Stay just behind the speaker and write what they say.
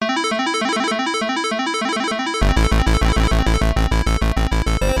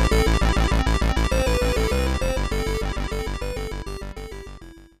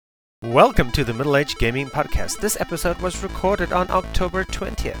Welcome to the Middle Age Gaming Podcast. This episode was recorded on October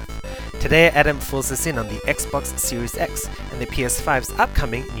 20th. Today, Adam fills us in on the Xbox Series X and the PS5's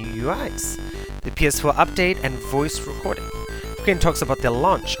upcoming new UIs, the PS4 update and voice recording. Quinn talks about the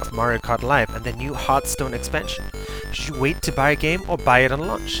launch of Mario Kart Live and the new Hearthstone expansion. Should you wait to buy a game or buy it on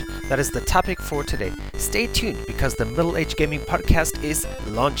launch? That is the topic for today. Stay tuned because the Middle Age Gaming Podcast is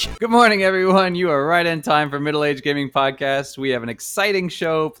launching. Good morning, everyone. You are right in time for Middle Age Gaming Podcast. We have an exciting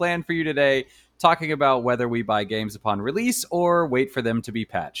show planned for you today, talking about whether we buy games upon release or wait for them to be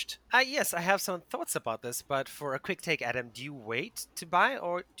patched. Yes, I have some thoughts about this, but for a quick take, Adam, do you wait to buy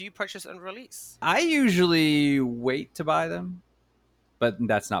or do you purchase on release? I usually wait to buy them, but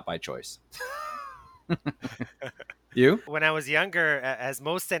that's not by choice. You? When I was younger, as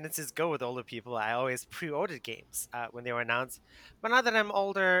most sentences go with older people, I always pre-ordered games when they were announced. But now that I'm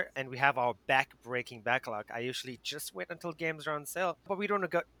older and we have our back-breaking backlog, I usually just wait until games are on sale. But we don't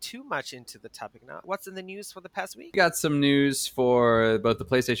go too much into the topic now. What's in the news for the past week? We got some news for both the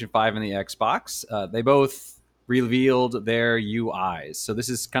PlayStation 5 and the Xbox. They both revealed their UIs. So this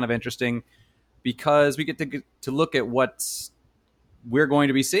is kind of interesting because we get to look at what's we're going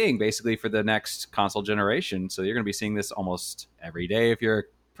to be seeing basically for the next console generation. So you're going to be seeing this almost every day if you're a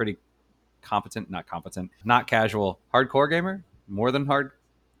pretty not casual, hardcore gamer, more than hard.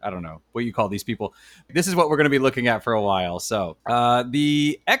 I don't know what you call these people. This is what we're going to be looking at for a while. So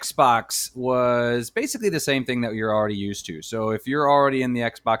the Xbox was basically the same thing that you're already used to. So if you're already in the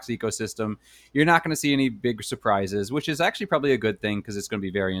Xbox ecosystem, you're not going to see any big surprises, which is actually probably a good thing because it's going to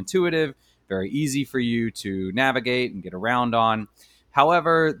be very intuitive, very easy for you to navigate and get around on.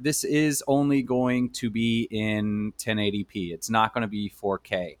 However, this is only going to be in 1080p. It's not going to be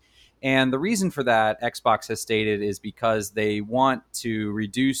 4K. And the reason for that, Xbox has stated, is because they want to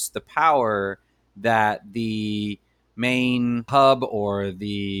reduce the power that the main hub or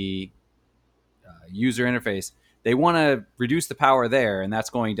the user interface, they want to reduce the power there, and that's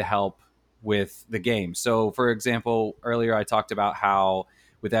going to help with the game. So, for example, earlier I talked about how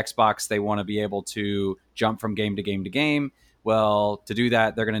with Xbox, they want to be able to jump from game to game to game. Well, to do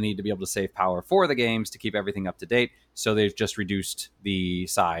that, they're going to need to be able to save power for the games to keep everything up to date. So they've just reduced the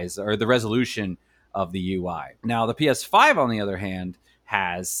size or the resolution of the UI. Now, the PS5, on the other hand,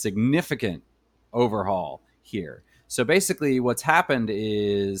 has significant overhaul here. So basically what's happened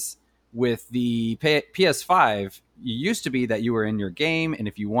is with the PS5, it used to be that you were in your game, and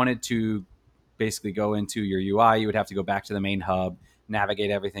if you wanted to basically go into your UI, you would have to go back to the main hub, navigate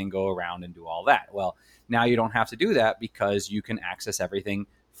everything, go around and do all that. Well, now you don't have to do that because you can access everything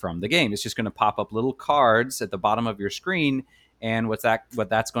from the game. It's just going to pop up little cards at the bottom of your screen, and what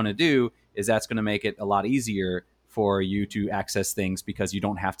that's going to do is that's going to make it a lot easier for you to access things because you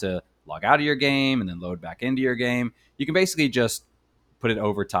don't have to log out of your game and then load back into your game. You can basically just put it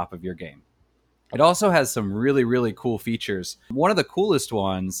over top of your game. It also has some really, really cool features. One of the coolest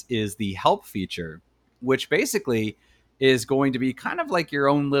ones is the help feature, which basically is going to be kind of like your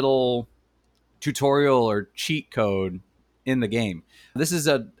own little tutorial or cheat code in the game. This is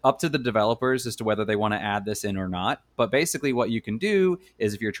up to the developers as to whether they want to add this in or not. But basically what you can do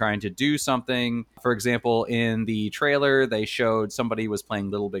is if you're trying to do something, for example, in the trailer, they showed somebody was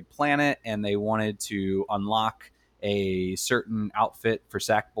playing Little Big Planet and they wanted to unlock a certain outfit for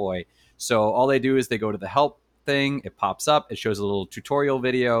Sackboy. So all they do is they go to the help thing, it pops up, it shows a little tutorial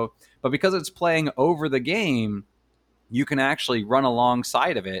video. But because it's playing over the game, you can actually run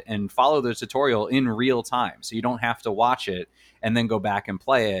alongside of it and follow the tutorial in real time. So you don't have to watch it and then go back and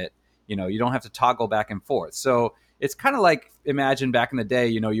play it. You know, you don't have to toggle back and forth. So it's kind of like, imagine back in the day,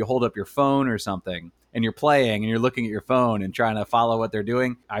 you know, you hold up your phone or something and you're playing and you're looking at your phone and trying to follow what they're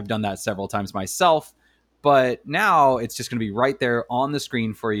doing. I've done that several times myself. But now it's just going to be right there on the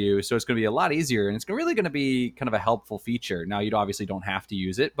screen for you. So it's going to be a lot easier, and it's really going to be kind of a helpful feature. Now, you obviously don't have to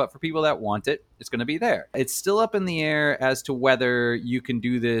use it, but for people that want it, it's going to be there. It's still up in the air as to whether you can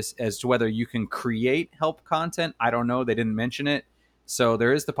do this, as to whether you can create help content. I don't know. They didn't mention it. So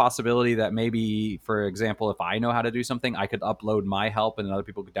there is the possibility that maybe, for example, if I know how to do something, I could upload my help and other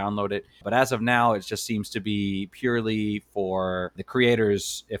people could download it. But as of now, it just seems to be purely for the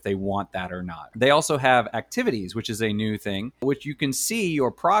creators if they want that or not. They also have activities, which is a new thing, which you can see your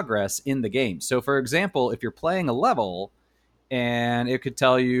progress in the game. So for example, if you're playing a level and it could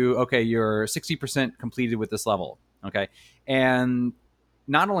tell you, okay, you're 60% completed with this level, okay? And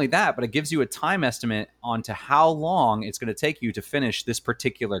not only that, but it gives you a time estimate onto how long it's going to take you to finish this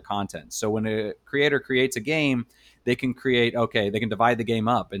particular content. So when a creator creates a game, they can divide the game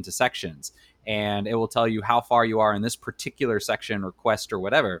up into sections, and it will tell you how far you are in this particular section or quest or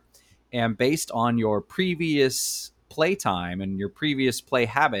whatever. And based on your previous playtime and your previous play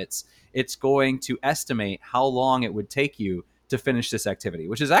habits, it's going to estimate how long it would take you to finish this activity,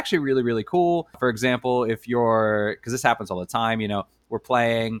 which is actually really, really cool. For example, if you're, because this happens all the time, we're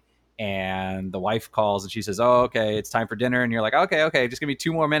playing and the wife calls and she says, oh, okay, it's time for dinner. And you're like, okay, just give me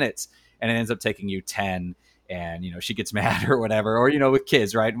 2 more minutes. And it ends up taking you 10. And, she gets mad or whatever. Or, with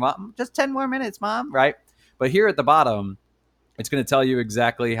kids, right? Mom, just 10 more minutes, Mom, right? But here at the bottom, it's going to tell you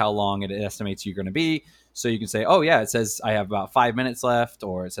exactly how long it estimates you're going to be. So you can say, oh, yeah, it says I have about 5 minutes left,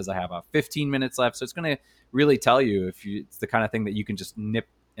 or it says I have about 15 minutes left. So it's going to really tell you if it's the kind of thing that you can just nip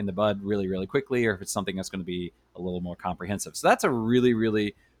in the bud really, really quickly, or if it's something that's going to be a little more comprehensive. So that's a really,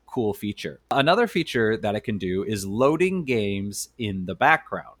 really cool feature. Another feature that it can do is loading games in the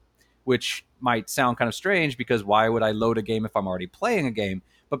background, which might sound kind of strange because why would I load a game if I'm already playing a game?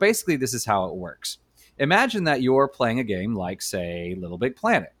 But basically, this is how it works. Imagine that you're playing a game like, say, Little Big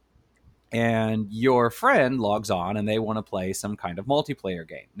Planet, and your friend logs on and they want to play some kind of multiplayer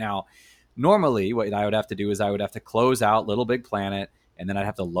game. Now, normally what I would have to do is I would have to close out Little Big Planet, and then I'd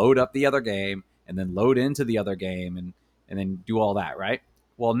have to load up the other game and then load into the other game and then do all that, right?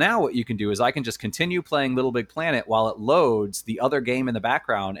 Well, now what you can do is I can just continue playing Little Big Planet while it loads the other game in the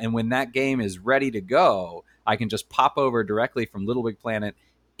background. And when that game is ready to go, I can just pop over directly from Little Big Planet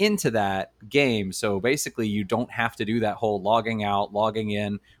into that game. So basically, you don't have to do that whole logging out, logging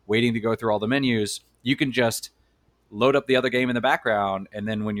in, waiting to go through all the menus. You can just load up the other game in the background. And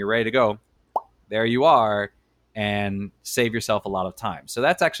then when you're ready to go, there you are, and save yourself a lot of time. So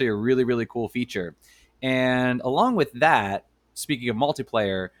that's actually a really, really cool feature. And along with that, speaking of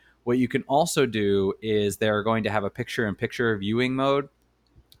multiplayer, what you can also do is they're going to have a picture-in-picture viewing mode.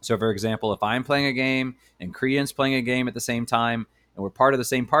 So, for example, if I'm playing a game and Korean's playing a game at the same time, and we're part of the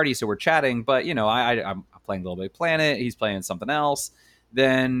same party, so we're chatting, but, I'm playing Little Big Planet, he's playing something else,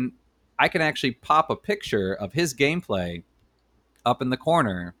 then I can actually pop a picture of his gameplay up in the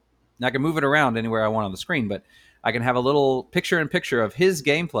corner. And I can move it around anywhere I want on the screen, but I can have a little picture-in-picture of his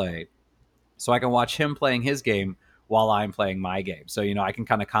gameplay so I can watch him playing his game while I'm playing my game. So, I can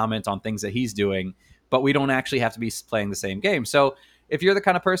kind of comment on things that he's doing, but we don't actually have to be playing the same game. So if you're the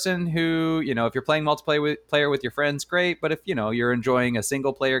kind of person who, if you're playing multiplayer with your friends, great. But if, you're enjoying a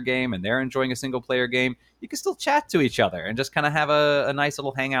single player game and they're enjoying a single player game, you can still chat to each other and just kind of have a nice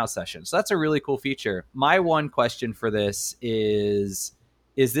little hangout session. So that's a really cool feature. My one question for this is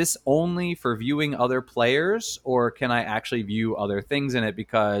this only for viewing other players, or can I actually view other things in it?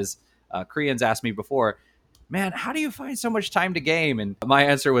 Because Koreans asked me before, man, how do you find so much time to game? And my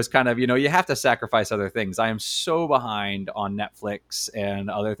answer was kind of, you have to sacrifice other things. I am so behind on Netflix and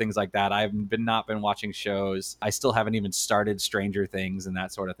other things like that. I've not been watching shows. I still haven't even started Stranger Things and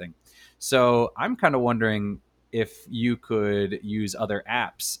that sort of thing. So I'm kind of wondering if you could use other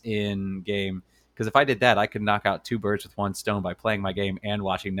apps in game. Because if I did that, I could knock out 2 birds with 1 stone by playing my game and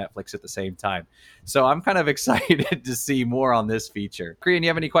watching Netflix at the same time. So I'm kind of excited to see more on this feature. Korean, you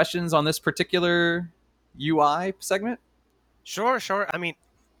have any questions on this particular UI segment? Sure. I mean,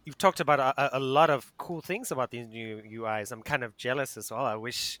 you've talked about a lot of cool things about these new UIs. I'm kind of jealous as well.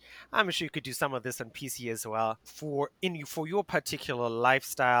 I'm sure you could do some of this on PC as well. For your particular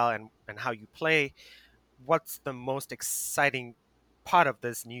lifestyle and how you play, what's the most exciting part of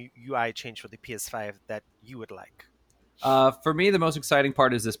this new UI change for the PS5 that you would like? For me, the most exciting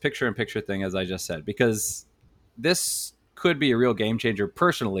part is this picture-in-picture thing, as I just said, because this could be a real game changer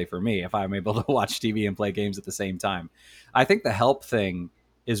personally for me if I'm able to watch TV and play games at the same time. I think the help thing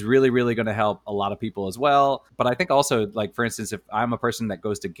is really, really going to help a lot of people as well. But I think also, like, for instance, if I'm a person that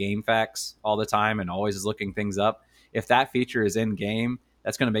goes to GameFAQs all the time and always is looking things up, if that feature is in game,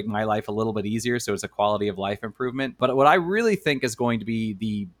 that's going to make my life a little bit easier. So it's a quality of life improvement. But what I really think is going to be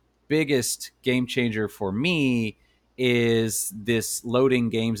the biggest game changer for me is this loading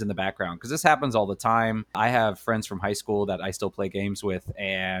games in the background, because this happens all the time. I have friends from high school that I still play games with,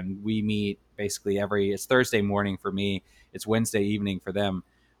 and we meet basically it's Thursday morning for me, it's Wednesday evening for them.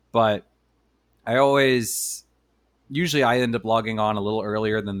 But usually I end up logging on a little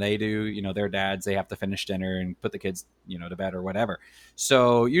earlier than they do. Their dads, they have to finish dinner and put the kids, to bed or whatever.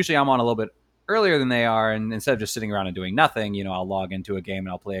 So usually I'm on a little bit earlier than they are, and instead of just sitting around and doing nothing, I'll log into a game and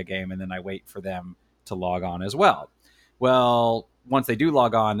I'll play a game, and then I wait for them to log on as well. Well, once they do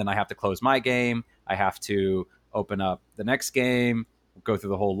log on, then I have to close my game. I have to open up the next game, go through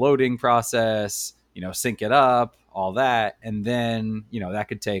the whole loading process, sync it up, all that. And then, that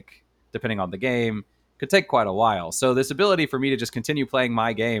could take, depending on the game, could take quite a while. So this ability for me to just continue playing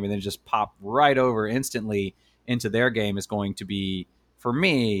my game and then just pop right over instantly into their game is going to be, for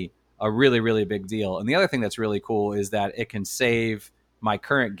me, a really, really big deal. And the other thing that's really cool is that it can save my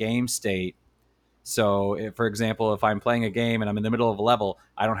current game state So, for example, if I'm playing a game and I'm in the middle of a level,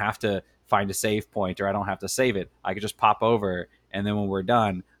 I don't have to find a save point or I don't have to save it. I could just pop over, and then when we're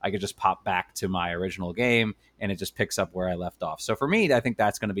done, I could just pop back to my original game and it just picks up where I left off. So for me, I think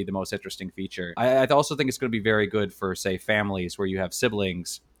that's going to be the most interesting feature. I also think it's going to be very good for, say, families where you have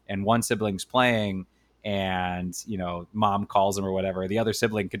siblings and one sibling's playing and, mom calls them or whatever. The other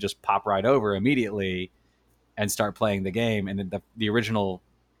sibling could just pop right over immediately and start playing the game, and the original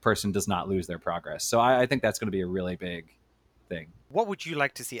person does not lose their progress. So I think that's going to be a really big thing. What would you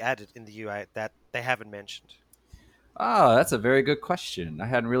like to see added in the UI that they haven't mentioned? Oh, that's a very good question. I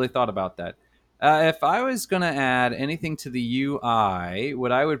hadn't really thought about that. If I was going to add anything to the UI,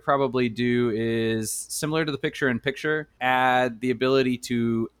 what I would probably do is similar to the picture-in-picture, add the ability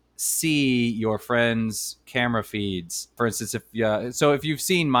to see your friends' camera feeds. For instance, if you've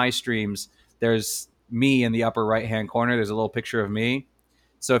seen my streams, there's me in the upper right-hand corner. There's a little picture of me.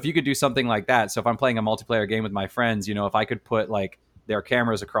 So if you could do something like that, so if I'm playing a multiplayer game with my friends, if I could put like their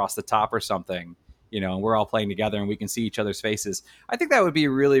cameras across the top or something, and we're all playing together and we can see each other's faces. I think that would be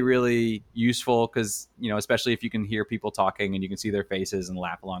really, really useful because, especially if you can hear people talking and you can see their faces and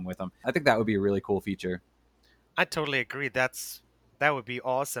laugh along with them. I think that would be a really cool feature. I totally agree. That would be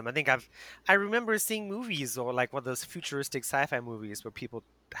awesome. I remember seeing movies or like one of those futuristic sci-fi movies where people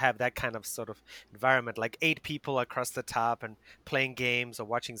have that kind of sort of environment, like 8 people across the top and playing games or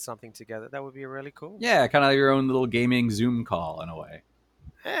watching something together. That would be really cool. Yeah, kind of your own little gaming Zoom call in a way.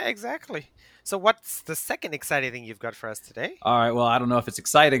 Yeah, exactly. So what's the second exciting thing you've got for us today? All right, well, I don't know if it's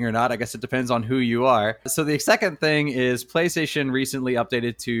exciting or not. I guess it depends on who you are. So the second thing is PlayStation recently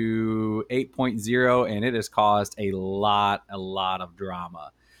updated to 8.0, and it has caused a lot of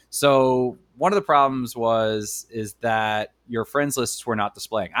drama. So one of the problems is that your friends lists were not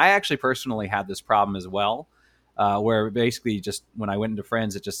displaying. I actually personally had this problem as well, where basically just when I went into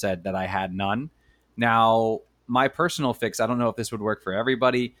friends, it just said that I had none. Now, my personal fix, I don't know if this would work for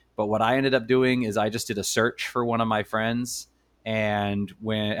everybody, but what I ended up doing is I just did a search for one of my friends. And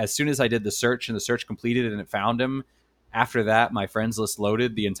as soon as I did the search and the search completed and it found him, after that, my friends list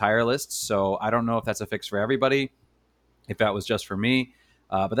loaded the entire list. So I don't know if that's a fix for everybody, if that was just for me.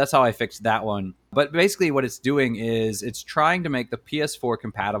 But that's how I fixed that one. But basically what it's doing is it's trying to make the PS4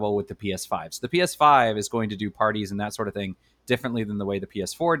 compatible with the PS5. So the PS5 is going to do parties and that sort of thing differently than the way the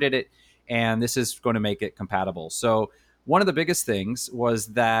PS4 did it. And this is going to make it compatible. So one of the biggest things was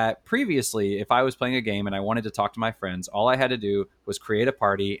that previously, if I was playing a game and I wanted to talk to my friends, all I had to do was create a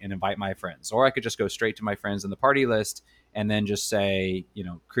party and invite my friends. Or I could just go straight to my friends in the party list and then just say,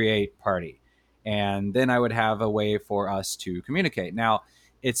 create party. And then I would have a way for us to communicate. Now,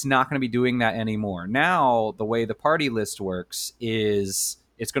 it's not going to be doing that anymore. Now, the way the party list works is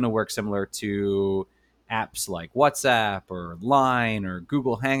it's going to work similar to apps like WhatsApp or Line or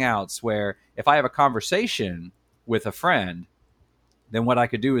Google Hangouts, where if I have a conversation with a friend, then what I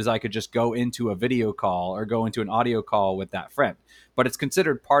could do is I could just go into a video call or go into an audio call with that friend. But it's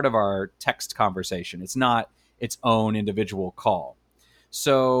considered part of our text conversation. It's not its own individual call.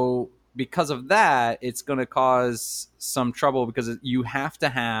 So because of that, it's going to cause some trouble because you have to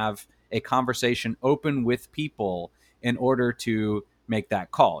have a conversation open with people in order to make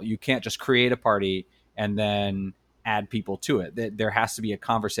that call. You can't just create a party and then add people to it. There has to be a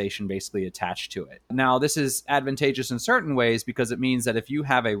conversation basically attached to it. Now, this is advantageous in certain ways because it means that if you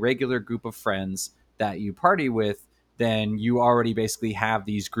have a regular group of friends that you party with, then you already basically have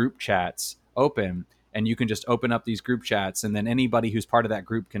these group chats open, and you can just open up these group chats, and then anybody who's part of that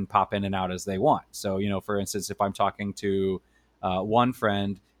group can pop in and out as they want. So, for instance, if I'm talking to one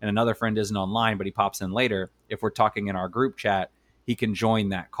friend and another friend isn't online, but he pops in later, if we're talking in our group chat, he can join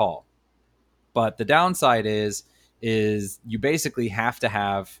that call. But the downside is you basically have to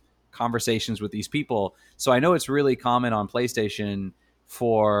have conversations with these people. So I know it's really common on PlayStation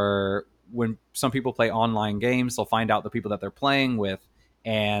for when some people play online games, they'll find out the people that they're playing with,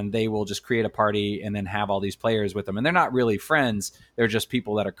 and they will just create a party and then have all these players with them. And they're not really friends. They're just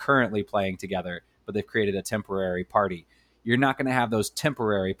people that are currently playing together, but they've created a temporary party. You're not going to have those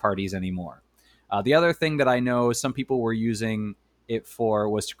temporary parties anymore. The other thing that I know some people were using it for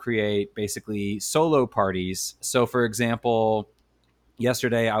was to create basically solo parties. So for example,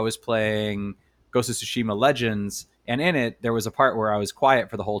 yesterday I was playing Ghost of Tsushima Legends, and in it there was a part where I was quiet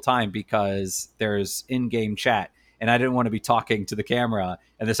for the whole time because there's in-game chat and I didn't want to be talking to the camera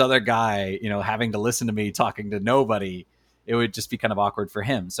and this other guy, having to listen to me talking to nobody. It would just be kind of awkward for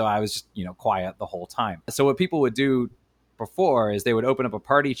him. So I was just, quiet the whole time. So what people would do before is they would open up a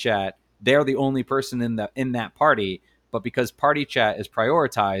party chat. They're the only person in that party. But because party chat is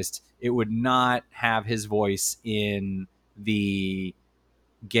prioritized, it would not have his voice in the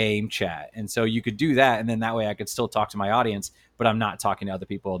game chat. And so you could do that. And then that way I could still talk to my audience, but I'm not talking to other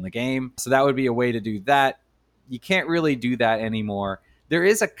people in the game. So that would be a way to do that. You can't really do that anymore. There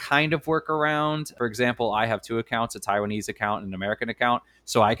is a kind of workaround. For example, I have two accounts, a Taiwanese account and an American account.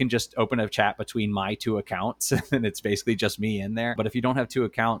 So I can just open a chat between my two accounts and it's basically just me in there. But if you don't have two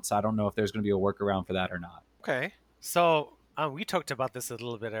accounts, I don't know if there's going to be a workaround for that or not. Okay. So we talked about this a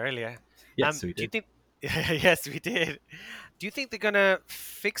little bit earlier. Yes, we Do you did. think? Yes, we did. Do you think they're gonna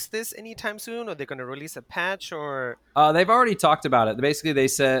fix this anytime soon, or they're gonna release a patch, or? They've already talked about it. Basically, they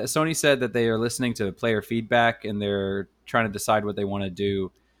said Sony said that they are listening to player feedback and they're trying to decide what they want to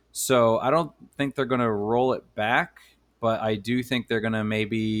do. So I don't think they're going to roll it back, but I do think they're going to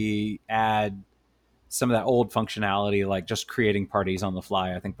maybe add some of that old functionality, like just creating parties on the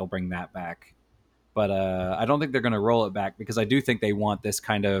fly. I think they'll bring that back. But I don't think they're going to roll it back because I do think they want this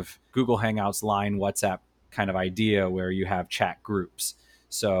kind of Google Hangouts, Line, WhatsApp kind of idea where you have chat groups.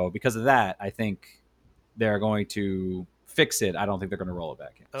 So because of that, I think they're going to fix it. I don't think they're going to roll it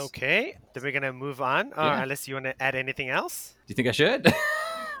back. Okay, then we're gonna move on. Yeah. Unless you want to add anything else. Do you think I should?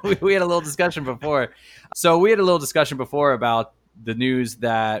 We had a little discussion before. So we had a little discussion before about the news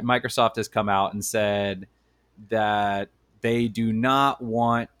that Microsoft has come out and said that they do not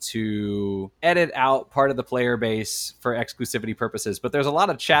want to edit out part of the player base for exclusivity purposes. But there's a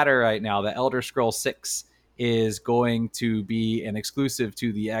lot of chatter right now that Elder Scrolls 6 is going to be an exclusive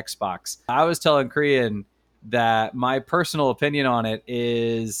to the Xbox. I was telling Korean that my personal opinion on it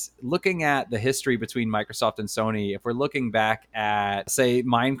is looking at the history between Microsoft and Sony. If we're looking back at, say,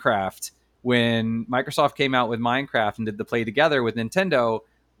 Minecraft, when Microsoft came out with Minecraft and did the play together with Nintendo,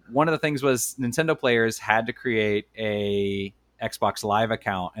 one of the things was Nintendo players had to create a Xbox Live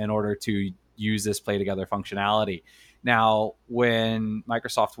account in order to use this play together functionality. Now, when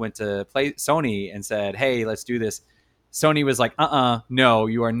Microsoft went to Sony and said, hey, let's do this, Sony was like, no,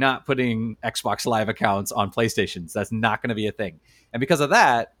 you are not putting Xbox Live accounts on PlayStations. That's not going to be a thing. And because of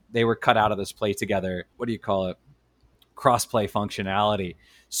that, they were cut out of this play together. What do you call it? Crossplay functionality.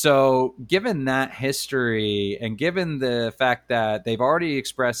 So, given that history and given the fact that they've already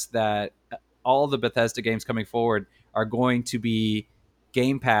expressed that all the Bethesda games coming forward are going to be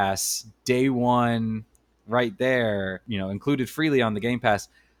Game Pass day one right there, included freely on the Game Pass.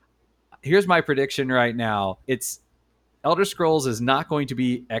 Here's my prediction right now. It's Elder Scrolls is not going to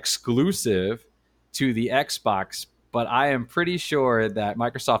be exclusive to the Xbox, but I am pretty sure that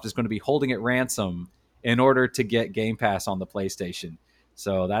Microsoft is going to be holding it ransom in order to get Game Pass on the PlayStation.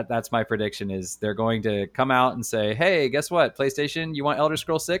 So that's my prediction is they're going to come out and say, hey, guess what? PlayStation, you want Elder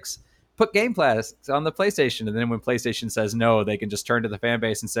Scrolls 6? Put Game Pass on the PlayStation. And then when PlayStation says no, they can just turn to the fan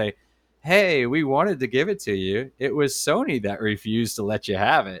base and say, hey, we wanted to give it to you. It was Sony that refused to let you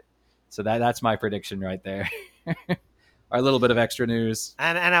have it. So that's my prediction right there. Our little bit of extra news.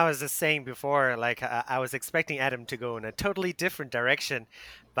 And I was just saying before, like I was expecting Adam to go in a totally different direction,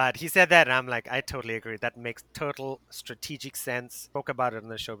 but he said that, and I'm like, I totally agree. That makes total strategic sense. Spoke about it on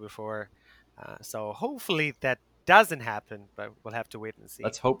the show before, so hopefully that doesn't happen, but we'll have to wait and see.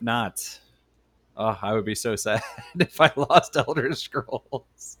 Let's hope not. Oh, I would be so sad if I lost Elder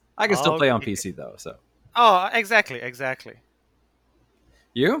Scrolls. I can still play on PC though. So. Oh, exactly.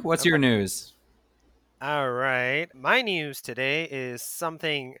 You? What's your news? All right. My news today is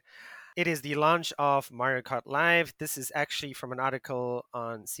something. It is the launch of Mario Kart Live. This is actually from an article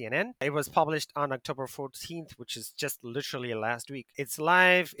on CNN. It was published on October 14th, which is just literally last week. It's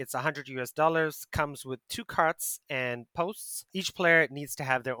live. It's $100, comes with 2 carts and posts. Each player needs to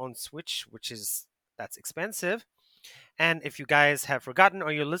have their own Switch, that's expensive. And if you guys have forgotten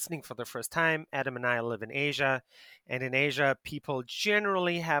or you're listening for the first time, Adam and I live in Asia. And in Asia, people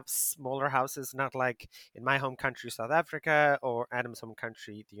generally have smaller houses, not like in my home country, South Africa, or Adam's home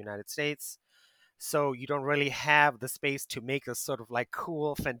country, the United States. So you don't really have the space to make a sort of like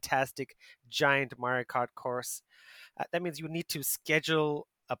cool, fantastic, giant Mario Kart course. That means you need to schedule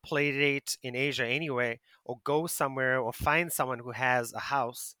a play date in Asia anyway, or go somewhere or find someone who has a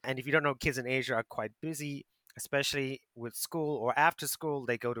house. And if you don't know, kids in Asia are quite busy, especially with school or after school.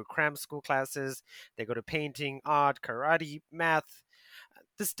 They go to cram school classes, they go to painting, art, karate, math.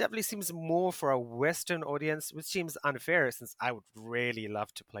 This definitely seems more for a Western audience, which seems unfair since I would really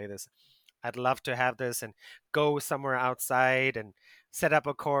love to play this. I'd love to have this and go somewhere outside and set up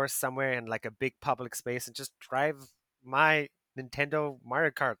a course somewhere in like a big public space and just drive my Nintendo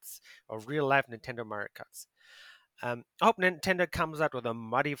Mario Karts or real life Nintendo Mario Karts. I hope Nintendo comes out with a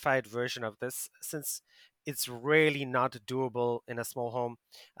modified version of this since it's really not doable in a small home.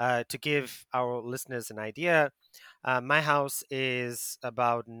 To give our listeners an idea, my house is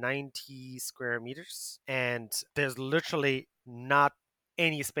about 90 square meters, and there's literally not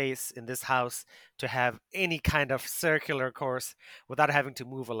any space in this house to have any kind of circular course without having to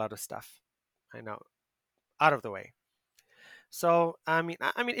move a lot of stuff. I know, out of the way. So I mean,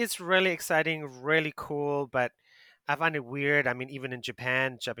 it's really exciting, really cool, but I find it weird. I mean, even in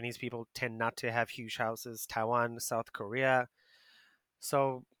Japan, Japanese people tend not to have huge houses. Taiwan, South Korea.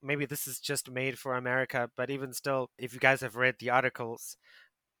 So maybe this is just made for America. But even still, if you guys have read the articles,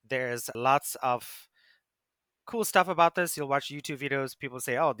 there's lots of cool stuff about this. You'll watch YouTube videos. People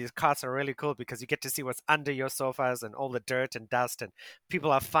say, "Oh, these carts are really cool because you get to see what's under your sofas and all the dirt and dust." And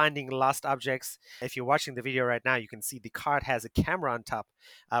people are finding lost objects. If you're watching the video right now, you can see the cart has a camera on top,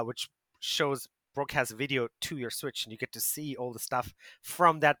 which shows broadcast video to your Switch, and you get to see all the stuff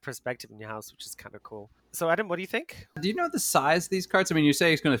from that perspective in your house, which is kind of cool. So, Adam, what do you think? Do you know the size of these carts? I mean, you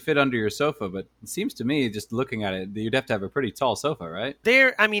say it's going to fit under your sofa, but it seems to me, just looking at it, that you'd have to have a pretty tall sofa, right?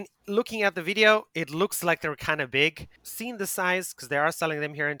 I mean, looking at the video, it looks like they're kind of big. Seeing the size, because they are selling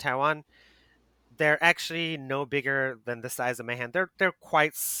them here in Taiwan, they're actually no bigger than the size of my hand. They're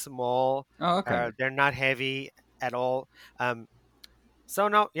quite small. Oh, okay. They're not heavy at all. Um, so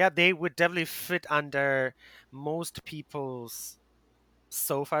no, yeah, they would definitely fit under most people's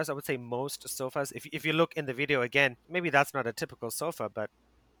sofas. I would say most sofas. If you look in the video again, maybe that's not a typical sofa, but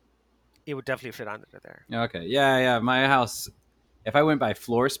it would definitely fit under there. Okay. Yeah, yeah. My house, if I went by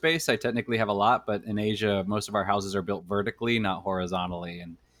floor space, I technically have a lot, but in Asia, most of our houses are built vertically, not horizontally,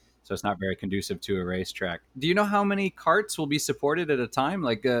 and so it's not very conducive to a racetrack. Do you know how many carts will be supported at a time?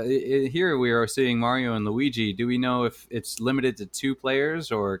 Like here, we are seeing Mario and Luigi. Do we know if it's limited to two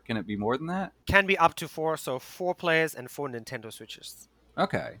players, or can it be more than that? Can be up to four, so 4 players and 4 Nintendo Switches.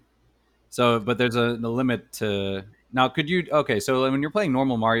 Okay. So, but there's a limit to now. Could you? Okay, so when you're playing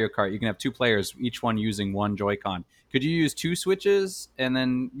normal Mario Kart, you can have two players, each one using one Joy-Con. Could you use two Switches and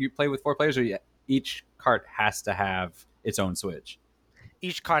then you play with four players, or each cart has to have its own Switch?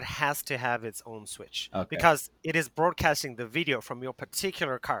 Each card has to have its own Switch Okay, because it is broadcasting the video from your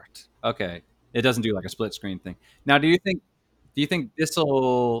particular card. okay. It doesn't do like a split screen thing. Now, do you think this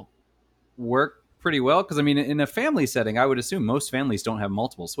will work pretty well? Because I mean, in a family setting, I would assume most families don't have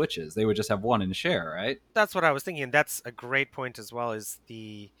multiple Switches; they would just have one and share, right? That's what I was thinking. That's a great point as well, is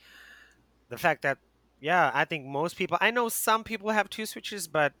the fact that, yeah, I think most people, I know some people have two Switches,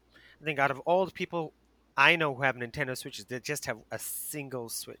 but I think out of all the people I know who have Nintendo Switches, they just have a single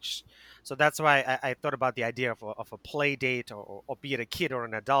Switch. So that's why I thought about the idea of a play date, or be it a kid or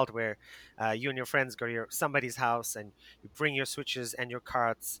an adult, where you and your friends go to somebody's house and you bring your Switches and your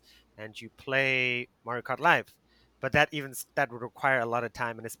carts and you play Mario Kart Live. But that would require a lot of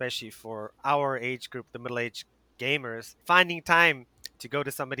time, and especially for our age group, the middle-aged gamers, finding time to go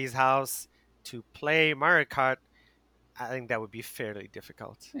to somebody's house to play Mario Kart, I think that would be fairly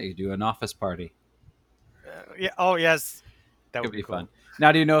difficult. Hey, you do an office party. Yeah. Oh, yes. That would Could be be fun. cool.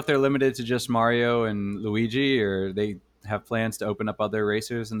 Now, do you know if they're limited to just Mario and Luigi, or they have plans to open up other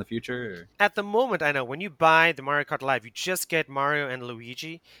racers in the future? At the moment, I know when you buy the Mario Kart Live, you just get Mario and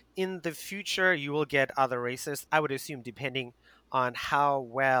Luigi. In the future, you will get other races. I would assume, depending on how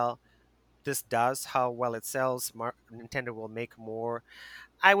well this does, how well it sells, Nintendo will make more.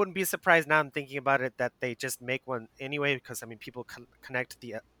 I wouldn't be surprised, now I'm thinking about it, that they just make one anyway, because I mean people collect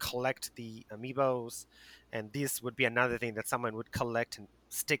the amiibos, and this would be another thing that someone would collect and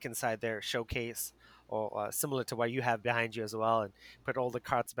stick inside their showcase, or similar to what you have behind you as well, and put all the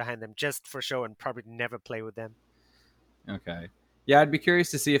cards behind them just for show and probably never play with them. Or okay, yeah, I'd be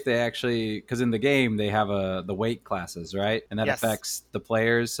curious to see if they actually, because in the game they have the weight classes, right, and that Yes, affects the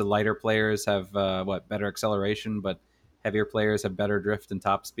players. So lighter players have better acceleration, but heavier players have better drift and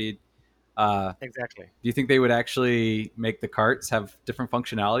top speed. exactly. Do you think they would actually make the carts have different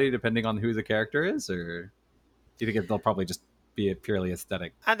functionality depending on who the character is, or do you think they'll probably just be a purely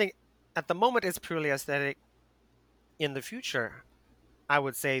aesthetic? I think at the moment it's purely aesthetic. In the future, I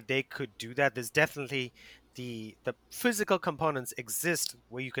would say they could do that. There's definitely the physical components exist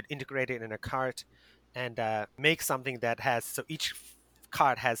where you could integrate it in a cart and make something that has, so each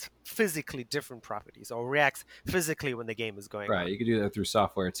card has physically different properties or reacts physically when the game is going Right. on. You could do that through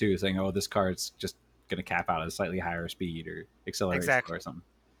software too, saying, "Oh, this card's just going to cap out at a slightly higher speed or accelerate slower or Exactly. something."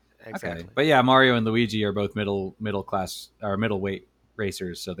 Okay, Exactly. but yeah, Mario and Luigi are both middle class or middleweight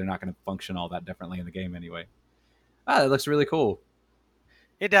racers, so they're not going to function all that differently in the game anyway. Ah, that looks really cool.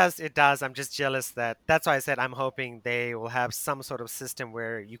 It does. It does. I'm just jealous that that's why I said I'm hoping they will have some sort of system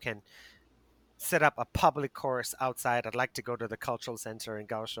where you can set up a public course outside. I'd like to go to the cultural center in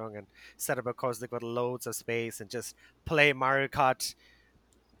Kaohsiung and set up a course. They've got loads of space and just play Mario Kart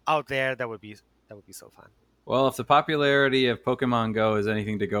out there. That would be so fun. Well, if the popularity of Pokemon Go is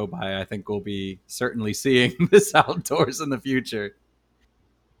anything to go by, I think we'll be certainly seeing this outdoors in the future.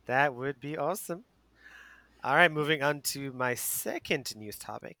 That would be awesome. All right, moving on to my second news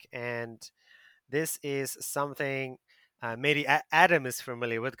topic, and this is something maybe Adam is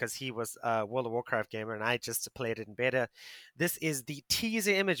familiar with because he was a World of Warcraft gamer, and I just played it in beta. This is the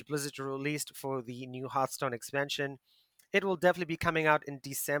teaser image Blizzard released for the new Hearthstone expansion. It will definitely be coming out in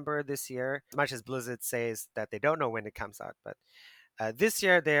December this year, as much as Blizzard says that they don't know when it comes out. But this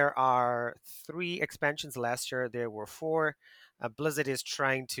year there are 3 expansions. Last year there were 4. Blizzard is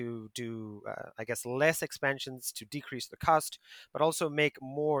trying to do, I guess, less expansions to decrease the cost, but also make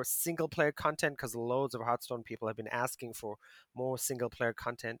more single player content because loads of Hearthstone people have been asking for more single player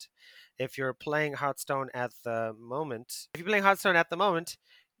content. If you're playing Hearthstone at the moment,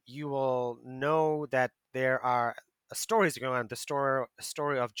 you will know that there are stories going on. The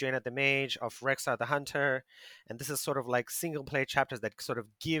story of Jaina the Mage, of Rexxar the Hunter, and this is sort of like single player chapters that sort of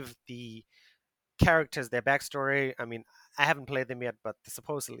give the characters their backstory. I mean, I haven't played them yet, but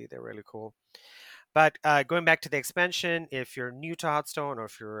supposedly they're really cool. But going back to the expansion, if you're new to Hearthstone or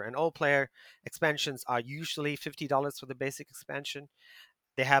if you're an old player, expansions are usually $50 for the basic expansion.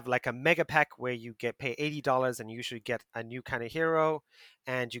 They have like a mega pack where you pay $80 and you usually get a new kind of hero,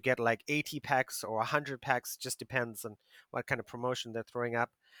 and you get like 80 packs or 100 packs, just depends on what kind of promotion they're throwing up.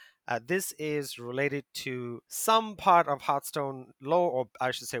 This is related to some part of Hearthstone lore, or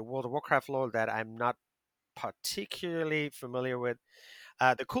I should say World of Warcraft lore, that I'm not particularly familiar with.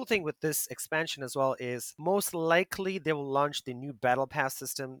 The cool thing with this expansion as well is most likely they will launch the new Battle Pass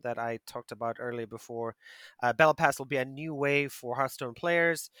system that I talked about earlier before. Battle Pass will be a new way for Hearthstone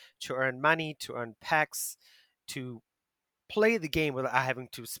players to earn money, to earn packs, to play the game without having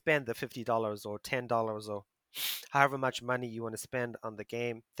to spend the $50 or $10 or however much money you want to spend on the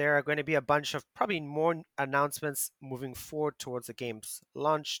game. There are going to be a bunch of probably more announcements moving forward towards the game's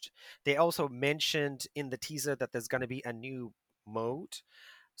launched. They also mentioned in the teaser that there's going to be a new mode.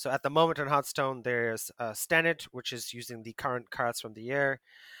 So at the moment on Hearthstone, there's Standard, which is using the current cards from the year.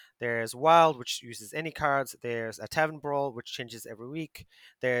 There's Wild, which uses any cards. There's a Tavern Brawl, which changes every week.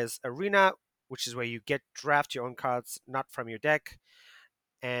 There's Arena, which is where you draft your own cards, not from your deck.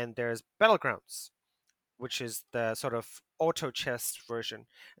 And there's Battlegrounds, which is the sort of auto chest version.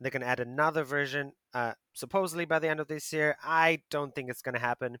 And they're going to add another version, supposedly by the end of this year. I don't think it's going to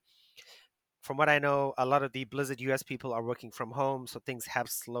happen. From what I know, a lot of the Blizzard US people are working from home, so things have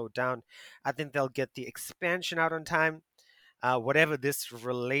slowed down. I think they'll get the expansion out on time. Whatever this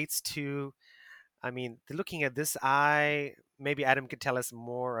relates to, I mean, looking at this eye, maybe Adam could tell us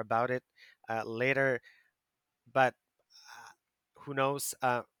more about it later, but who knows?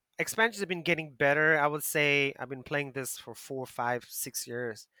 Expansions have been getting better. I would say I've been playing this for 4, 5, 6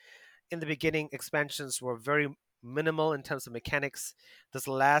 years. In the beginning, expansions were very minimal in terms of mechanics. This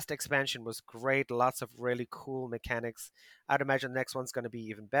last expansion was great, lots of really cool mechanics. I'd imagine the next one's going to be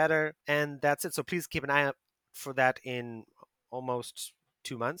even better. And that's it. So please keep an eye out for that in almost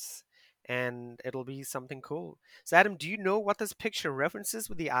 2 months, and it'll be something cool. So, Adam, do you know what this picture references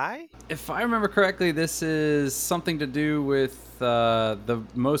with the eye? If I remember correctly, this is something to do with the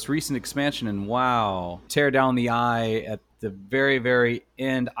most recent expansion in WoW. Tear down the eye at the very, very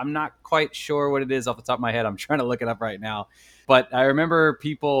end. I'm not quite sure what it is off the top of my head. I'm trying to look it up right now. But I remember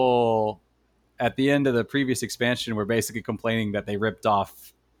people at the end of the previous expansion were basically complaining that they ripped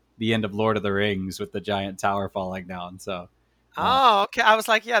off the end of Lord of the Rings with the giant tower falling down. So Oh, okay. I was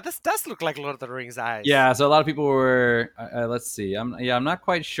like, yeah, this does look like Lord of the Rings eyes. yeah, so a lot of people were. Let's see. I'm not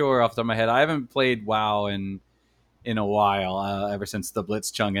quite sure off the top of my head. I haven't played WoW in a while. Ever since the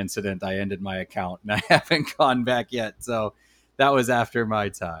Blitzchung incident, I ended my account and I haven't gone back yet. So that was after my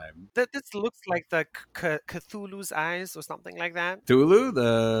time. This looks like the Cthulhu's eyes or something like that. Cthulhu,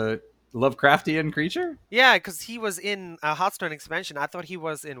 the Lovecraftian creature. Yeah, because he was in a Hearthstone expansion. I thought he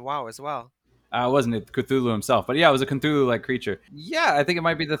was in WoW as well. Wasn't it Cthulhu himself? But yeah, it was a Cthulhu-like creature. Yeah, I think it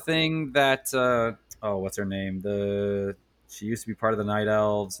might be the thing that. What's her name? She used to be part of the Night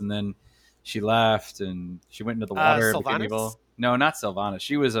Elves, and then she left, and she went into the water and became evil. No, not Sylvanas.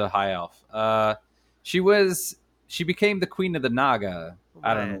 She was a high elf. She became the queen of the Naga.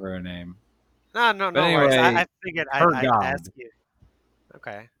 Right. I don't remember her name. No anyway, worries. I figured I'd ask you.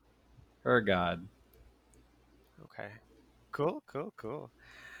 Okay. Her god. Okay. Cool.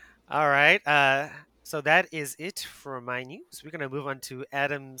 All right. So that is it for my news. We're going to move on to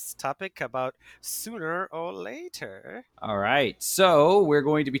Adam's topic about sooner or later. All right. So we're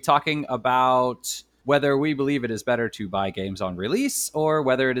going to be talking about whether we believe it is better to buy games on release or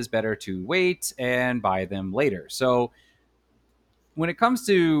whether it is better to wait and buy them later. So when it comes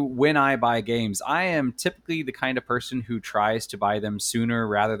to when I buy games, I am typically the kind of person who tries to buy them sooner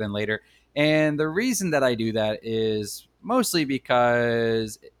rather than later. And the reason that I do that is mostly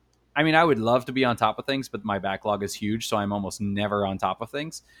because I mean, I would love to be on top of things, but my backlog is huge, so I'm almost never on top of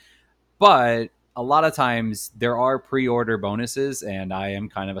things. But a lot of times there are pre-order bonuses, and I am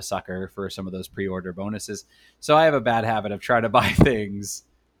kind of a sucker for some of those pre-order bonuses. So I have a bad habit of trying to buy things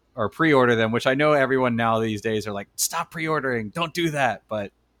or pre-order them, which I know everyone now these days are like, stop pre-ordering, don't do that.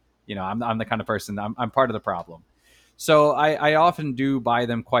 But I'm the kind of person, I'm part of the problem. So I often do buy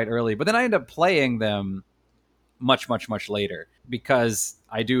them quite early, but then I end up playing them much, much, much later because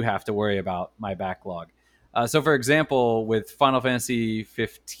I do have to worry about my backlog. So, for example, with Final Fantasy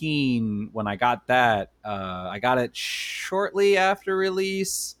 15, when I got that, I got it shortly after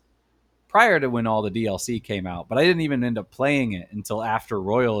release, prior to when all the DLC came out. But I didn't even end up playing it until after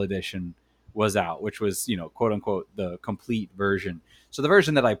Royal Edition was out, which was, quote unquote, the complete version. So the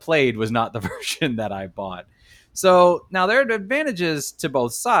version that I played was not the version that I bought. So now there are advantages to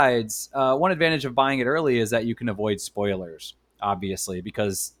both sides. One advantage of buying it early is that you can avoid spoilers, obviously,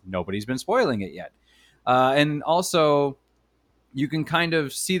 because nobody's been spoiling it yet. And also, you can kind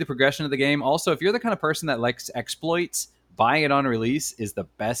of see the progression of the game. Also, if you're the kind of person that likes exploits, buying it on release is the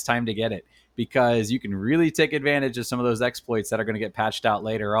best time to get it because you can really take advantage of some of those exploits that are going to get patched out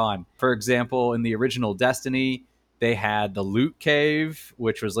later on. For example, in the original Destiny, they had the loot cave,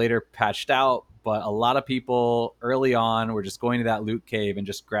 which was later patched out, but a lot of people early on were just going to that loot cave and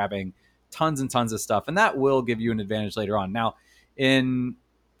just grabbing tons and tons of stuff, and that will give you an advantage later on. Now, in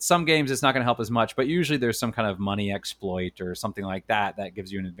some games it's not going to help as much, but usually there's some kind of money exploit or something like that that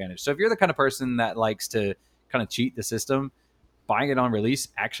gives you an advantage. So if you're the kind of person that likes to kind of cheat the system, buying it on release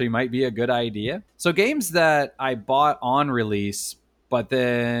actually might be a good idea. So games that I bought on release, but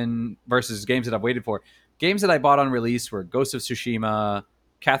then versus games that I've waited for, games that I bought on release were Ghost of Tsushima,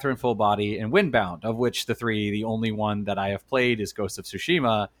 Catherine Full Body, and Windbound, of which the only one that I have played is Ghost of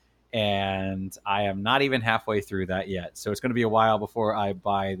Tsushima, and I am not even halfway through that yet. So it's going to be a while before I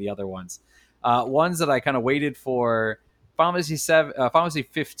buy the other ones. Ones that I kind of waited for, Final Fantasy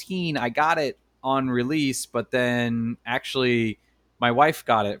 15, I got it on release, but then actually my wife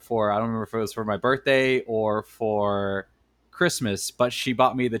got it for, I don't remember if it was for my birthday or for Christmas, but she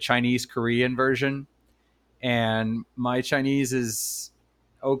bought me the Chinese Korean version. And my Chinese is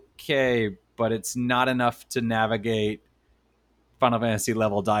okay, but it's not enough to navigate Final Fantasy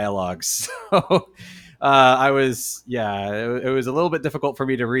level dialogues. So it was a little bit difficult for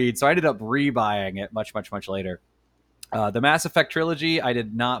me to read. So I ended up rebuying it much, much, much later. The Mass Effect trilogy I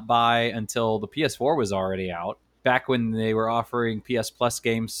did not buy until the PS4 was already out. Back when they were offering PS Plus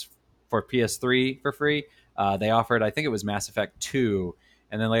games for PS3 for free, they offered, I think it was Mass Effect 2.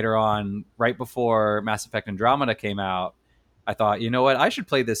 And then later on, right before Mass Effect Andromeda came out, I thought, you know what, I should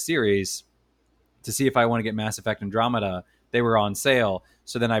play this series to see if I want to get Mass Effect Andromeda. They were on sale.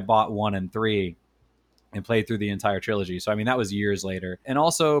 So then I bought 1 and 3 and played through the entire trilogy. So, I mean, that was years later. And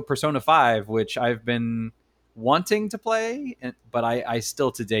also Persona 5, which I've been wanting to play, but I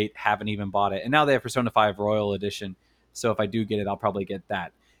still to date haven't even bought it. And now they have Persona 5 Royal Edition. So if I do get it, I'll probably get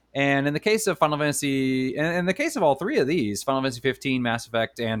that. And in the case of Final Fantasy, in the case of all three of these, Final Fantasy 15, Mass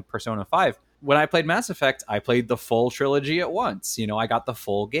Effect, and Persona 5, when I played Mass Effect, I played the full trilogy at once. I got the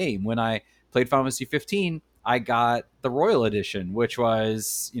full game. When I played Final Fantasy 15, I got the Royal Edition, which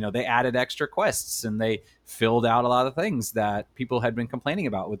was, they added extra quests and they filled out a lot of things that people had been complaining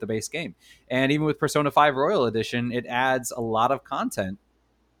about with the base game. And even with Persona 5 Royal Edition, it adds a lot of content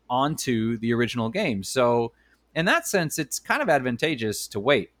onto the original game. So in that sense, it's kind of advantageous to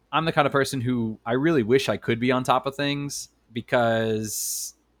wait. I'm the kind of person who I really wish I could be on top of things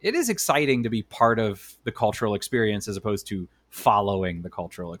because it is exciting to be part of the cultural experience as opposed to following the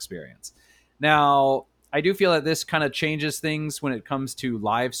cultural experience. Now, I do feel that this kind of changes things when it comes to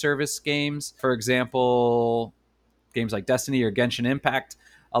live service games. For example, games like Destiny or Genshin Impact.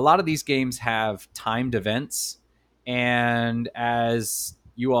 A lot of these games have timed events. And as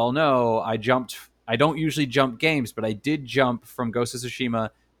you all know, I don't usually jump games, but I did jump from Ghost of Tsushima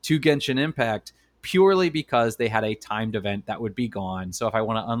to Genshin Impact purely because they had a timed event that would be gone. So if I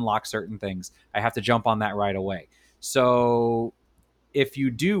want to unlock certain things, I have to jump on that right away. So if you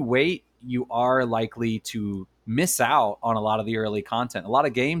do wait, you are likely to miss out on a lot of the early content. A lot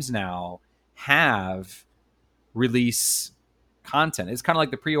of games now have release content. It's kind of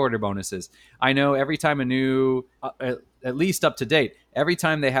like the pre-order bonuses. I know every time a new, at least up to date, every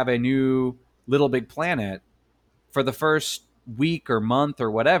time they have a new Little Big Planet, for the first week or month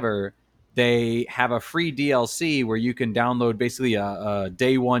or whatever, they have a free DLC where you can download basically a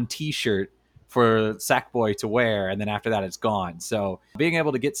day one t-shirt for Sackboy to wear, and then after that it's gone. So being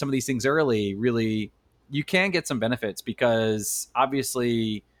able to get some of these things early, really, you can get some benefits because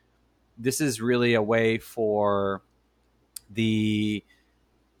obviously this is really a way for the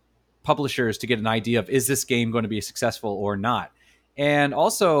publishers to get an idea of, is this game going to be successful or not? And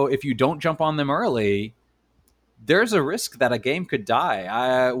also, if you don't jump on them early, there's a risk that a game could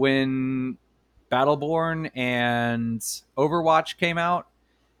die. When Battleborn and Overwatch came out,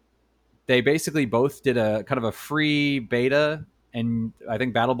 they basically both did a kind of a free beta, and I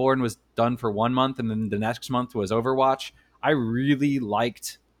think Battleborn was done for 1 month, and then the next month was Overwatch. I really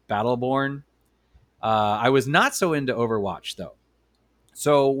liked Battleborn. I was not so into Overwatch though.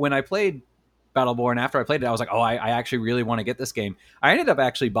 So when I played Battleborn, after I played it, I was like, oh, I actually really want to get this game. I ended up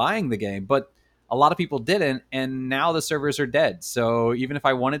actually buying the game, but a lot of people didn't, and now the servers are dead. So even if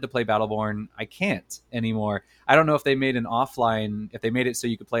I wanted to play Battleborn, I can't anymore. I don't know if they made an offline, if they made it so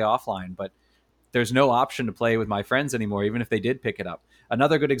you could play offline, but there's no option to play with my friends anymore, even if they did pick it up.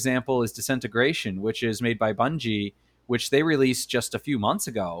 Another good example is Disintegration, which is made by Bungie, which they released just a few months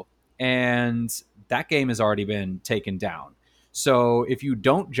ago, and that game has already been taken down. So if you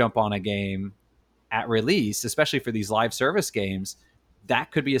don't jump on a game at release, especially for these live service games,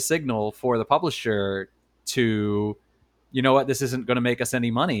 that could be a signal for the publisher to, you know what, this isn't going to make us any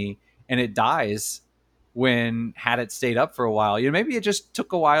money, and it dies when had it stayed up for a while. You know, maybe it just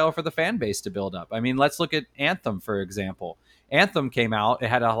took a while for the fan base to build up. I mean, let's look at Anthem, for example. Anthem came out, it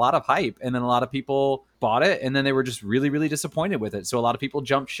had a lot of hype, and then a lot of people bought it, and then they were just really, really disappointed with it. So a lot of people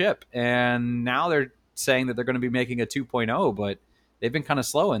jumped ship, and now they're saying that they're going to be making a 2.0, but they've been kind of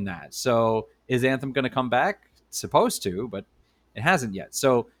slow in that. So is Anthem going to come back? Supposed to, but it hasn't yet.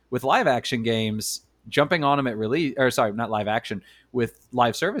 So with live action games, jumping on them at release, or sorry, not live action, with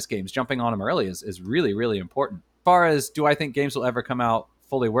live service games, jumping on them early is really, really important. As far as, do I think games will ever come out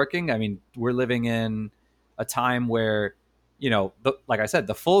fully working? I mean, we're living in a time where, you know, like I said,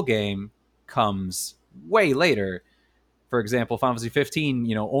 the full game comes way later. For example, Final Fantasy 15,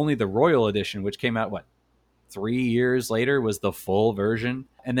 you know, only the Royal Edition, which came out, what, 3 years later, was the full version.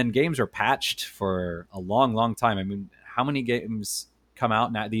 And then games are patched for a long, long time. I mean, how many games come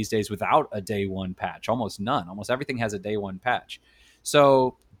out now these days without a day one patch? Almost none. Almost everything has a day one patch.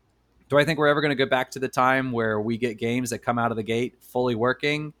 So do I think we're ever going to go back to the time where we get games that come out of the gate fully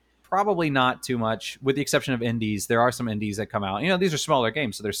working? Probably not too much, with the exception of indies. There are some indies that come out. You know, these are smaller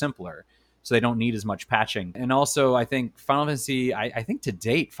games, so they're simpler. So they don't need as much patching. And also, I think Final Fantasy, I think to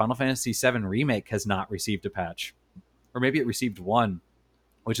date, Final Fantasy VII Remake has not received a patch. Or maybe it received one,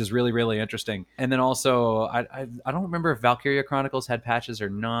 which is really, really interesting. And then also, I don't remember if Valkyria Chronicles had patches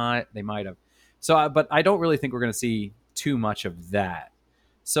or not. They might have. So, but I don't really think we're going to see too much of that.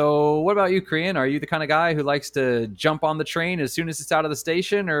 So, what about you, Korean? Are you the kind of guy who likes to jump on the train as soon as it's out of the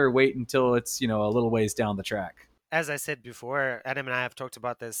station, or wait until it's, you know, a little ways down the track? As I said before, Adam and I have talked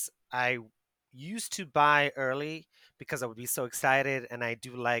about this. I used to buy early because I would be so excited, and I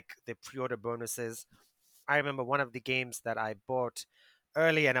do like the pre-order bonuses. I remember one of the games that I bought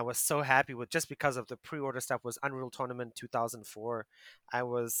early and I was so happy with, just because of the pre-order stuff, was Unreal Tournament 2004. I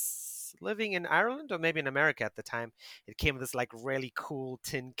was living in Ireland or maybe in America at the time. It came with this like really cool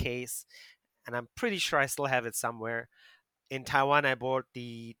tin case, and I'm pretty sure I still have it somewhere. In Taiwan, I bought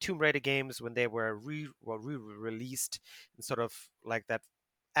the Tomb Raider games when they were re-released in sort of like that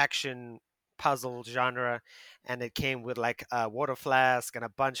action puzzle genre, and it came with like a water flask and a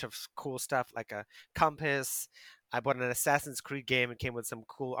bunch of cool stuff like a compass. I bought an Assassin's Creed game. It came with some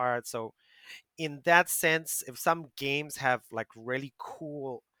cool art. So in that sense, if some games have like really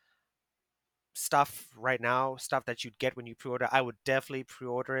cool stuff right now, stuff that you'd get when you pre-order, I would definitely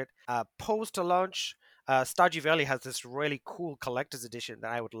pre-order it. Post launch, Stardew Valley has this really cool collector's edition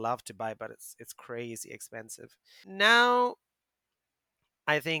that I would love to buy, but it's crazy expensive. Now,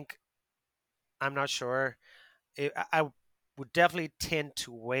 I think I'm not sure. I would definitely tend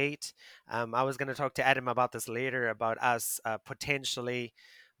to wait. I was going to talk to Adam about this later, about us potentially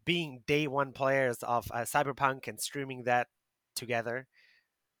being day one players of Cyberpunk and streaming that together,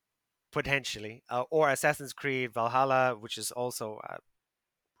 potentially, or Assassin's Creed Valhalla, which is also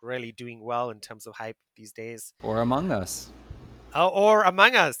really doing well in terms of hype these days. Or Among Us? Oh, or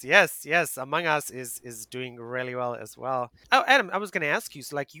Among Us, yes, yes, Among Us is doing really well as well. Oh, Adam, I was going to ask you.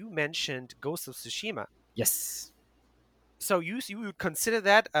 So, like you mentioned, Ghost of Tsushima. Yes. So you would consider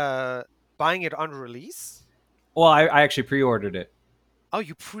that buying it on release? Well, I actually pre-ordered it, Oh,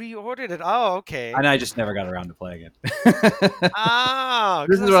 you pre-ordered it. Oh, okay. and I just never got around to playing it. Ah,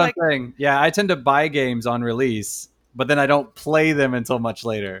 This because I is was what I'm like, saying. Yeah, I tend to buy games on release, but then I don't play them until much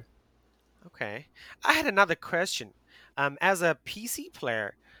later. okay. I had another question. As a PC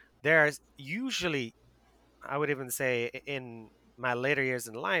player, there's usually, I would even say, in my later years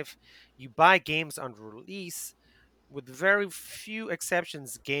in life, you buy games on release. With very few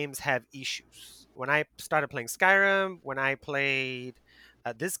exceptions, games have issues. When I started playing Skyrim, when I played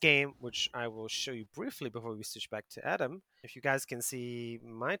This game, which I will show you briefly before we switch back to Adam, if you guys can see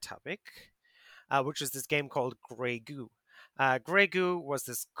my topic, which is this game called Grey Goo. Grey Goo was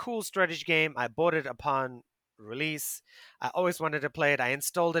this cool strategy game. I bought it upon release. I always wanted to play it. I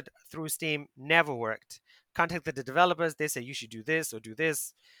installed it through Steam, never worked. Contacted the developers, they say you should do this or do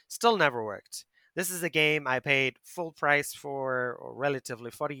this, still never worked. This is a game I paid full price for, or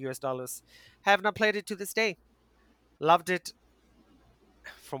relatively $40 US. Have not played it to this day. Loved it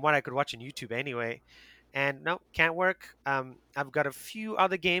from what I could watch on YouTube anyway. And no, can't work. I've got a few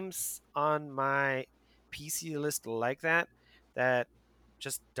other games on my PC list like that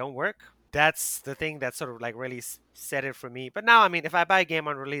just don't work. That's the thing that sort of like really set it for me. But now, I mean, if I buy a game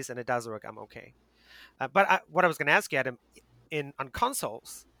on release and it does work, I'm okay. What I was going to ask you, Adam, in on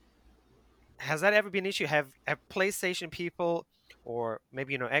consoles, has that ever been an issue? Have PlayStation people or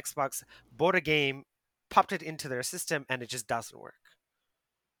maybe Xbox bought a game, popped it into their system, and it just doesn't work?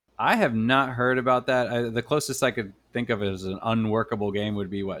 I have not heard about that. The closest I could think of as an unworkable game would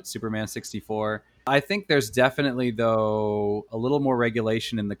be what, Superman 64. I think there's definitely, though, a little more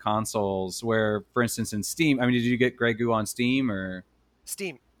regulation in the consoles where, for instance, in Steam, I mean, did you get Grey Goo on Steam or?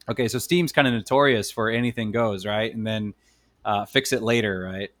 Steam. Okay, so Steam's kind of notorious for anything goes, right? And then fix it later,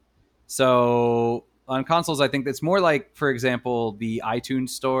 right? So on consoles, I think it's more like, for example, the iTunes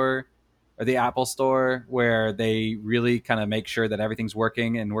store or the Apple store, where they really kind of make sure that everything's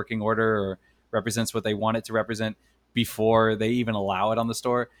working in working order or represents what they want it to represent before they even allow it on the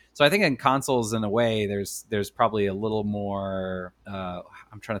store. So I think in consoles, in a way, there's probably a little more.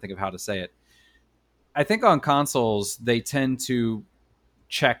 I'm trying to think of how to say it. I think on consoles they tend to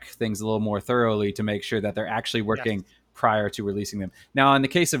check things a little more thoroughly to make sure that they're actually Yes. working prior to releasing them. Now, in the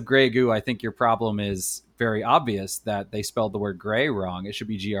case of Grey Goo, I think your problem is very obvious that they spelled the word gray wrong. It should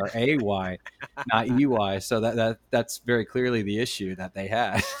be Gray, not EY. So that's very clearly the issue that they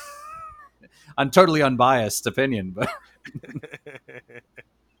had. I'm totally unbiased opinion, but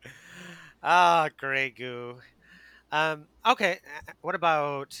Ah, Grey Goo. Okay. What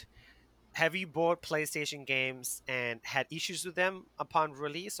about, have you bought PlayStation games and had issues with them upon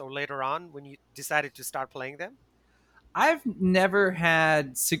release or later on when you decided to start playing them? I've never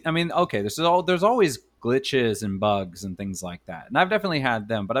had. I mean, okay, there's always glitches and bugs and things like that, and I've definitely had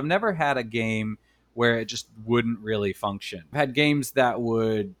them, but I've never had a game where it just wouldn't really function. I've had games that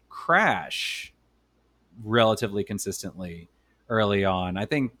would crash relatively consistently early on. I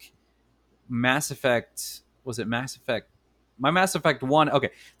think Mass Effect, was it Mass Effect? My Mass Effect 1, okay,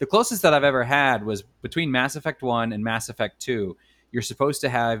 the closest that I've ever had was between Mass Effect 1 and Mass Effect 2. You're supposed to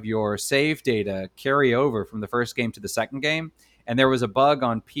have your save data carry over from the first game to the second game. And there was a bug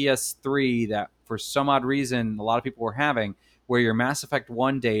on PS3 that, for some odd reason, a lot of people were having, where your Mass Effect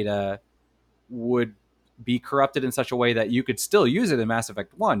 1 data would be corrupted in such a way that you could still use it in Mass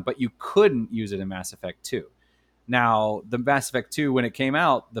Effect 1, but you couldn't use it in Mass Effect 2. Now, the Mass Effect 2, when it came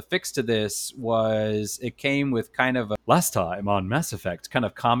out, the fix to this was it came with kind of a last time on Mass Effect kind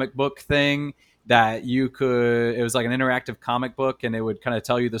of comic book thing that you could, it was like an interactive comic book, and it would kind of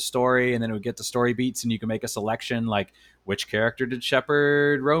tell you the story, and then it would get the story beats, and you can make a selection like which character did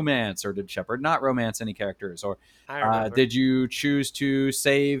Shepard romance, or did Shepard not romance any characters, or I remember. did you choose to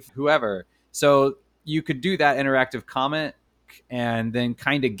save whoever? So you could do that interactive comment and then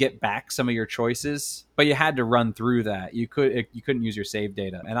kind of get back some of your choices, but you had to run through that. You couldn't use your save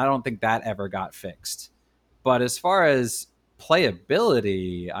data, and I don't think that ever got fixed. But as far as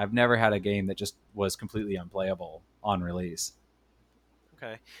playability, I've never had a game that just was completely unplayable on release.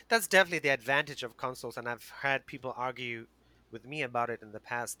 Okay. That's definitely the advantage of consoles, and I've had people argue with me about it in the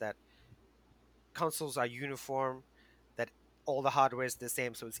past that consoles are uniform, that all the hardware is the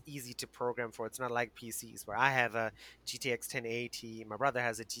same, so it's easy to program for. It's not like PCs where I have a GTX 1080, my brother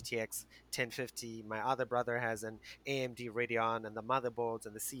has a GTX 1050, my other brother has an AMD Radeon, and the motherboards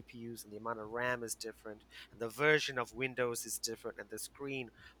and the CPUs and the amount of RAM is different, and the version of Windows is different, and the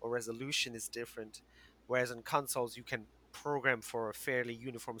screen or resolution is different. Whereas in consoles, you can program for a fairly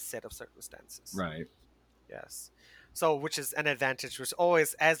uniform set of circumstances. Right. Yes. So, which is an advantage, which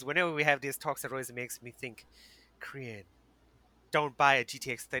always, as whenever we have these talks, it always makes me think, Korean, don't buy a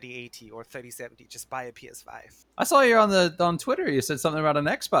GTX 3080 or 3070, just buy a PS5. I saw you on Twitter. You said something about an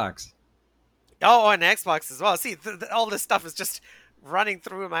Xbox. Oh, and Xbox as well. See, all this stuff is just running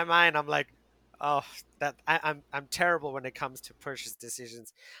through my mind. I'm like, oh, I'm terrible when it comes to purchase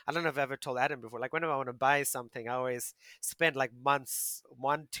decisions. I don't know if I've ever told Adam before. Like whenever I want to buy something, I always spend like months,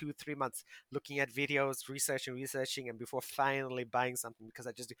 1, 2, 3 months, looking at videos, researching, and before finally buying something because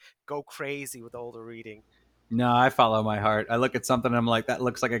I just go crazy with all the reading. No, I follow my heart. I look at something and I'm like, that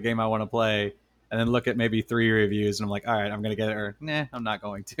looks like a game I want to play. and then look at maybe 3 reviews, and I'm like, all right, I'm gonna get it, or nah, I'm not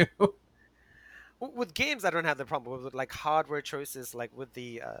going to. With games, I don't have the problem with like hardware choices, like with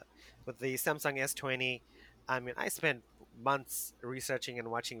the Samsung S20. I mean, I spent months researching and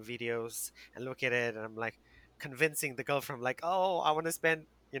watching videos and look at it, and I'm like convincing the girlfriend, like, oh, I want to spend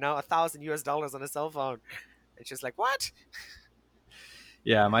 $1,000 on a cell phone. And she's like, what?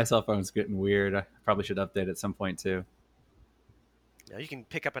 Yeah, my cell phone's getting weird. I probably should update at some point too. Now you can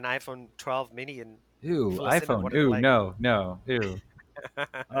pick up an iPhone 12 mini and Ooh, fill us in on iPhone. what it's Ooh, like. no, no, ooh.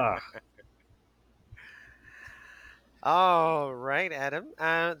 Ugh. All right, Adam.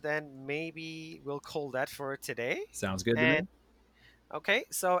 Then maybe we'll call that for today. Sounds good to And me. okay,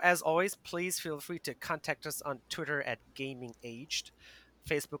 so as always, please feel free to contact us on Twitter at Gaming Aged,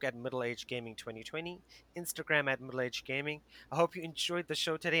 Facebook at Middle Age Gaming 2020, Instagram at Middle Age Gaming. I hope you enjoyed the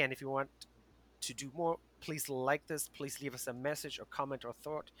show today, and if you want to do more, please like this. Please leave us a message or comment or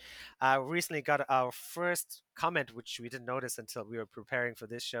thought. We recently got our first comment, which we didn't notice until we were preparing for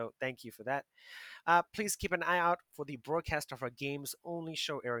this show. Thank you for that. Please keep an eye out for the broadcast of our games only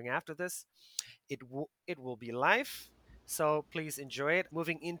show airing after this. It will be live, so please enjoy it.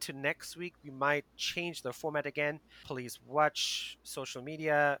 Moving into next week, we might change the format again. Please watch social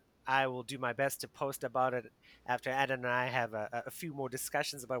media. I will do my best to post about it after Adam and I have a few more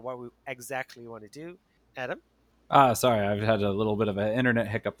discussions about what we exactly want to do. Adam? Ah, sorry, I've had a little bit of an internet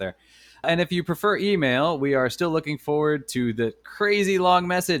hiccup there. And if you prefer email, we are still looking forward to the crazy long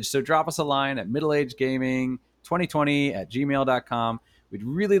message. So drop us a line at middleagegaming2020 at gmail.com. We'd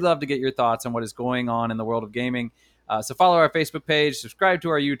really love to get your thoughts on what is going on in the world of gaming. So follow our Facebook page, subscribe to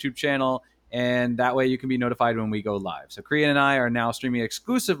our YouTube channel, and that way you can be notified when we go live. So Korean and I are now streaming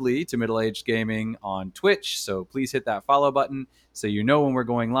exclusively to Middle Aged Gaming on Twitch. So please hit that follow button so you know when we're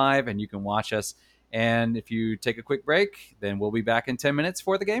going live and you can watch us. And if you take a quick break, then we'll be back in 10 minutes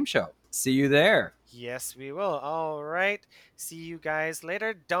for the game show. See you there. Yes, we will. All right. See you guys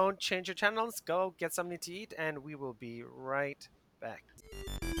later. Don't change your channels. Go get something to eat, and we will be right back.